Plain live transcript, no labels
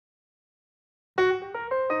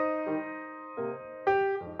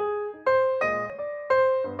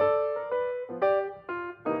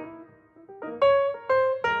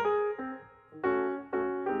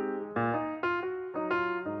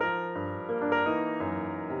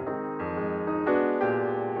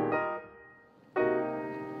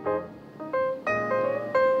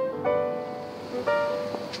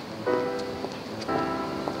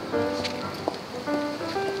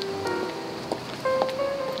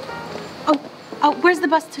Oh, where's the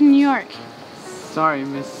bus to New York? Sorry,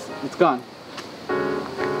 miss. It's gone.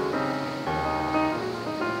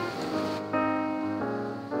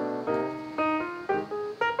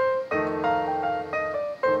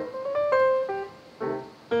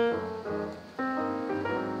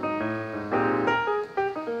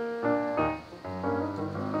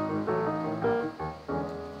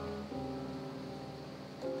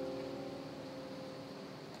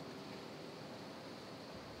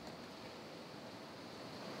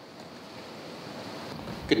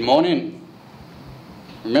 Good morning.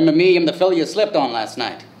 Remember me? I'm the fellow you slept on last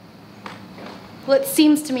night. Well, it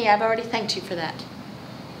seems to me I've already thanked you for that.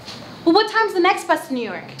 Well, what time's the next bus to New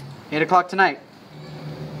York? 8 o'clock tonight.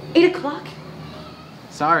 8 o'clock?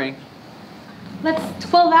 Sorry. That's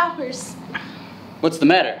 12 hours. What's the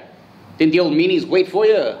matter? Didn't the old meanies wait for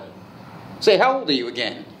you? Say, how old are you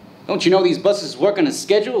again? Don't you know these buses work on a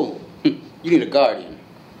schedule? You need a guardian.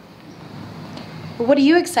 Well, what are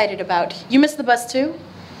you excited about? You missed the bus too?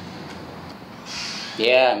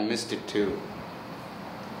 Yeah, I missed it too.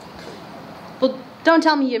 Well, don't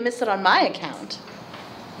tell me you missed it on my account.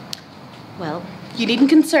 Well, you needn't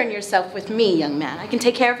concern yourself with me, young man. I can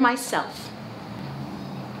take care of myself.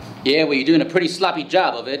 Yeah, well, you're doing a pretty sloppy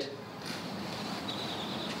job of it.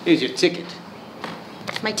 Here's your ticket.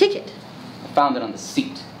 My ticket? I found it on the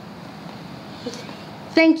seat.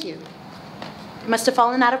 Thank you. It must have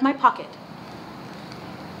fallen out of my pocket.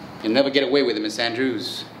 You'll never get away with it, Miss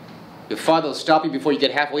Andrews. Your father will stop you before you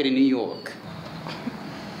get halfway to New York.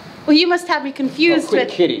 Well, you must have me confused Quit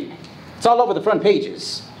with... kidding. It's all over the front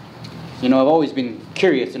pages. You know, I've always been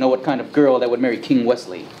curious to know what kind of girl that would marry King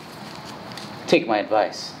Wesley. Take my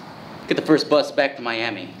advice. Get the first bus back to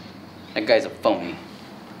Miami. That guy's a phony.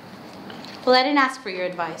 Well, I didn't ask for your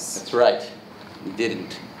advice. That's right. You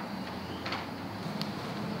didn't.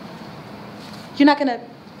 You're not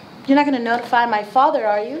gonna notify my father,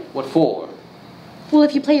 are you? What for? Well,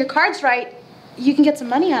 if you play your cards right, you can get some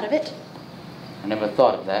money out of it. I never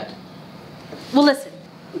thought of that. Well, listen.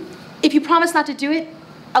 If you promise not to do it,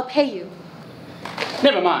 I'll pay you.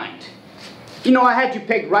 Never mind. You know, I had you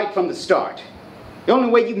pegged right from the start. The only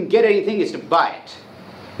way you can get anything is to buy it.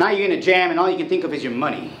 Now you're in a jam and all you can think of is your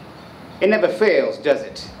money. It never fails, does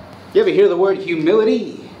it? You ever hear the word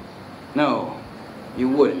humility? No, you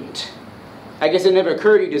wouldn't. I guess it never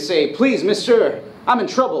occurred to you to say, please, mister, I'm in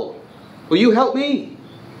trouble. Will you help me?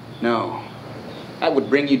 No. That would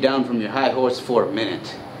bring you down from your high horse for a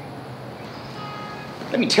minute.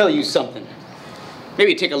 Let me tell you something.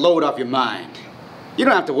 Maybe take a load off your mind. You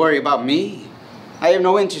don't have to worry about me. I have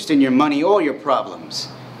no interest in your money or your problems.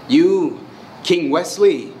 You, King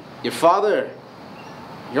Wesley, your father,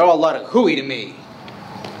 you're all a lot of hooey to me.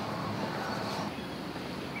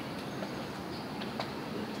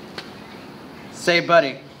 Say,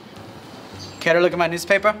 buddy, care to look at my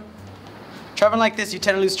newspaper? Traveling like this, you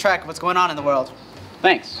tend to lose track of what's going on in the world.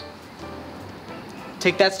 Thanks.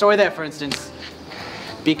 Take that story there, for instance.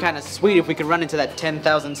 Be kind of sweet if we could run into that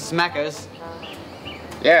 10,000 smackers.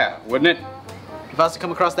 Yeah, wouldn't it? If I was to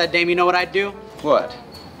come across that dame, you know what I'd do? What?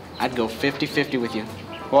 I'd go 50-50 with you.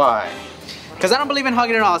 Why? Because I don't believe in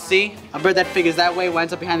hugging and all, see? A bird that figures that way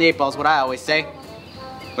winds up behind the 8 ball is what I always say.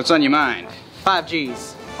 What's on your mind? 5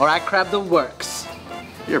 G's, or I crab the works.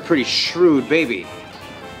 You're a pretty shrewd baby.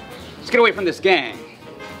 Let's get away from this gang.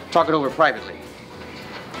 Talk it over privately.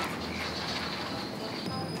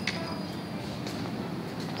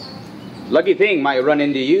 Lucky thing might run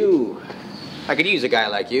into you. I could use a guy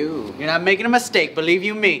like you. You're not making a mistake, believe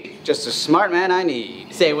you me. Just a smart man I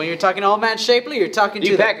need. Say, when you're talking to old man Shapley, you're talking to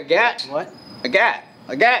You pack a gat? What? A gat.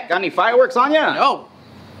 A gat. Got any fireworks on ya? No.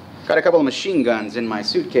 Got a couple of machine guns in my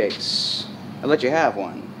suitcase. I'll let you have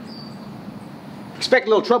one. Expect a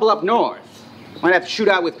little trouble up north. Might have to shoot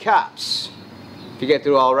out with cops. If you get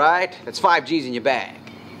through all right, that's 5 G's in your bag.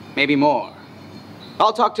 Maybe more.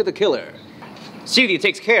 I'll talk to the killer. See if he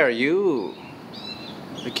takes care of you.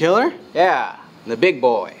 The killer? Yeah, the big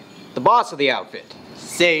boy. The boss of the outfit.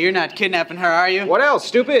 Say, you're not kidnapping her, are you? What else,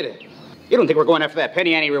 stupid? You don't think we're going after that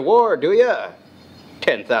penny ante reward, do you?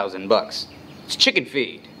 10,000 bucks. It's chicken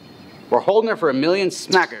feed. We're holding her for 1,000,000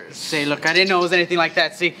 smackers. Say, look, I didn't know it was anything like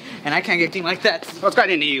that, see? And I can't get anything like that. What's got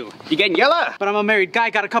into you? You getting yellow? But I'm a married guy,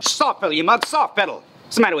 got a couple... Soft pedal, you mug, soft pedal.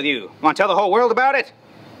 What's the matter with you? Want to tell the whole world about it?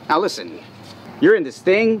 Now listen, you're in this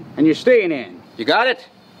thing, and you're staying in. You got it?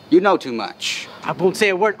 You know too much. I won't say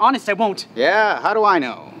a word. Honest, I won't. Yeah, how do I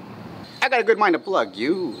know? I got a good mind to plug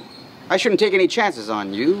you. I shouldn't take any chances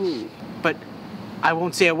on you. But I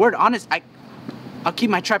won't say a word. Honest, I'll keep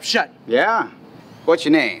my trap shut. Yeah? What's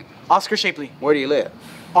your name? Oscar Shapley. Where do you live?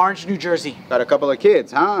 Orange, New Jersey. Got a couple of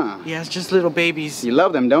kids, huh? Yeah, it's just little babies. You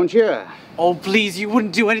love them, don't you? Oh, please, you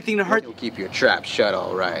wouldn't do anything to hurt. You'll keep your trap shut,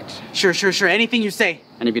 all right. Sure. Anything you say.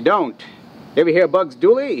 And if you don't, you ever hear of Bugs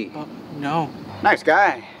Dooley? No. Nice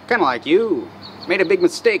guy. Kind of like you. Made a big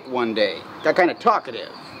mistake one day. Got kind of talkative.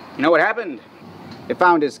 You know what happened? They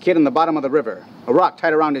found his kid in the bottom of the river. A rock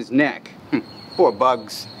tied around his neck. Poor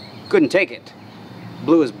Bugs. Couldn't take it.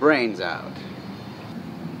 Blew his brains out.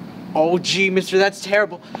 Oh, gee, mister, that's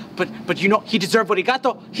terrible. But you know, he deserved what he got,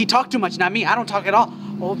 though. He talked too much, not me. I don't talk at all.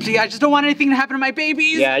 Oh, please, I just don't want anything to happen to my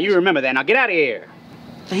babies. Yeah, you remember that. Now get out of here.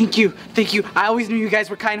 Thank you. I always knew you guys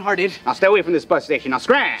were kind-hearted. Now stay away from this bus station. Now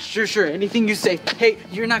scram. Sure, anything you say. Hey,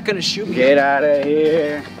 you're not gonna shoot me. Get out of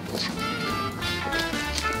here.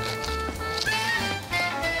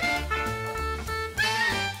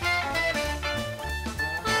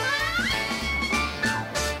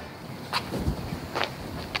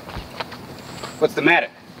 What's the matter?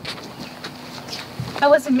 I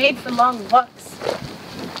wasn't made for long walks.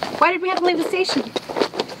 Why did we have to leave the station?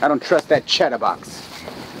 I don't trust that chatterbox.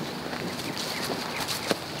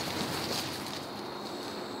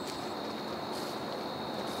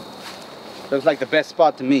 Looks like the best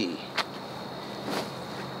spot to me.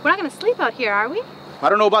 We're not gonna sleep out here, are we? I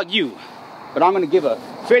don't know about you, but I'm gonna give a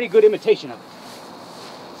fairly good imitation of it.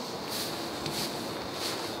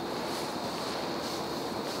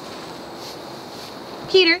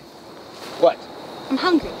 Peter, What? I'm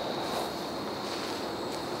hungry.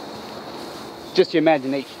 Just your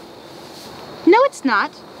imagination. No, it's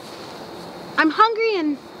not. I'm hungry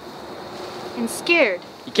and scared.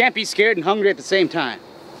 You can't be scared and hungry at the same time.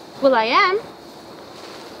 Well, I am.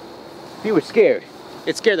 If you were scared,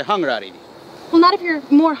 it'd scare the hunger out of you. Well, not if you're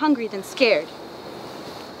more hungry than scared.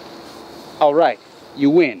 All right, you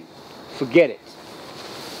win. Forget it.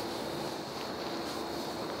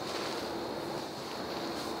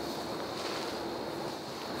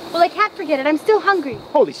 Well, I can't forget it. I'm still hungry.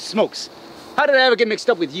 Holy smokes. How did I ever get mixed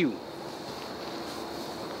up with you?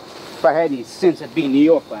 If I had any sense, I'd be in New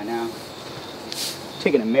York by now.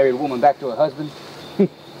 Taking a married woman back to her husband.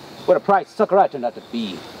 What a prize sucker I turned out to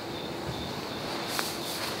be.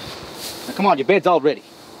 Now come on, your bed's all ready.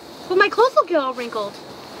 Well, my clothes will get all wrinkled.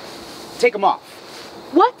 Take them off.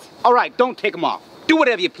 What? All right, don't take them off. Do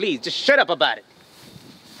whatever you please. Just shut up about it.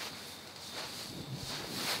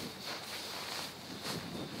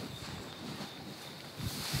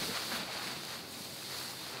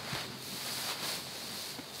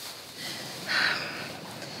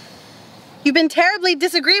 You've been terribly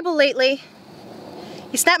disagreeable lately.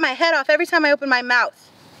 You snap my head off every time I open my mouth.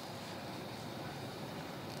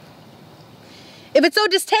 If it's so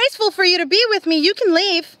distasteful for you to be with me, you can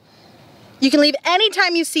leave. You can leave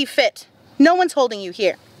anytime you see fit. No one's holding you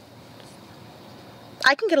here.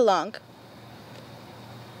 I can get along.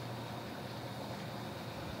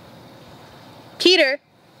 Peter?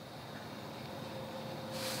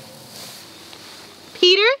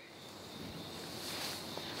 Peter?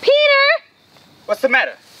 Peter! What's the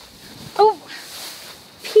matter? Oh,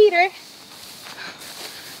 Peter.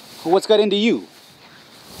 What's got into you?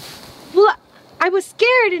 Well, I was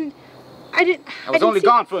scared and I didn't only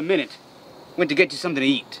gone for a minute. Went to get you something to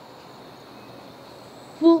eat.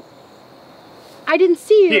 Well, I didn't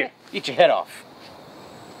see you. Here, eat your head off.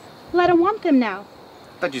 Well, I don't want them now.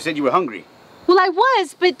 Thought you said you were hungry. Well, I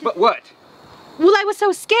was, but... But what? Well, I was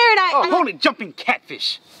so scared, holy jumping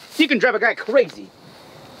catfish. You can drive a guy crazy.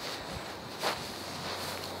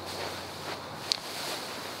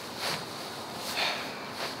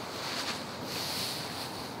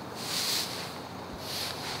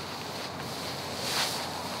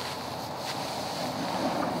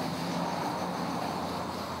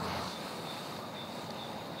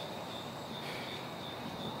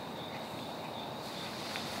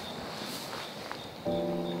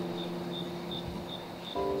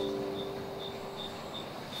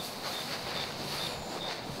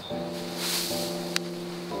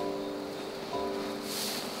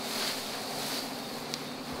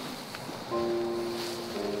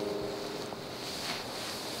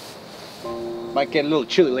 Might get a little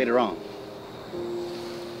chilly later on.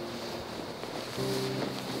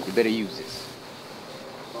 You better use this.